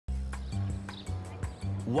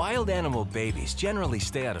Wild animal babies generally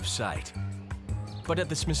stay out of sight. But at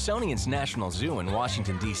the Smithsonian's National Zoo in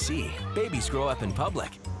Washington, D.C., babies grow up in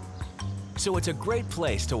public. So it's a great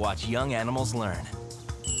place to watch young animals learn.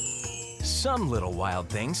 Some little wild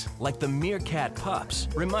things, like the meerkat pups,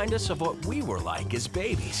 remind us of what we were like as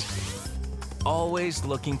babies. Always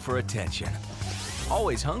looking for attention,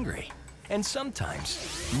 always hungry, and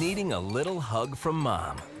sometimes needing a little hug from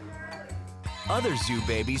mom. Other zoo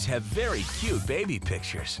babies have very cute baby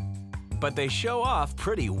pictures, but they show off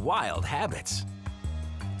pretty wild habits.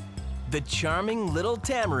 The charming little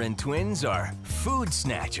tamarin twins are food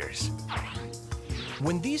snatchers.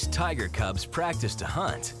 When these tiger cubs practice to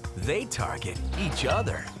hunt, they target each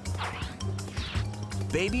other.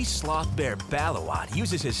 Baby sloth bear Balawat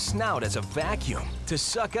uses his snout as a vacuum to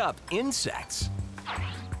suck up insects.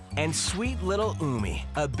 And sweet little Umi,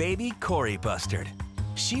 a baby Cory bustard.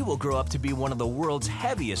 She will grow up to be one of the world's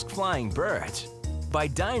heaviest flying birds by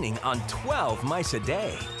dining on 12 mice a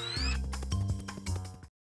day.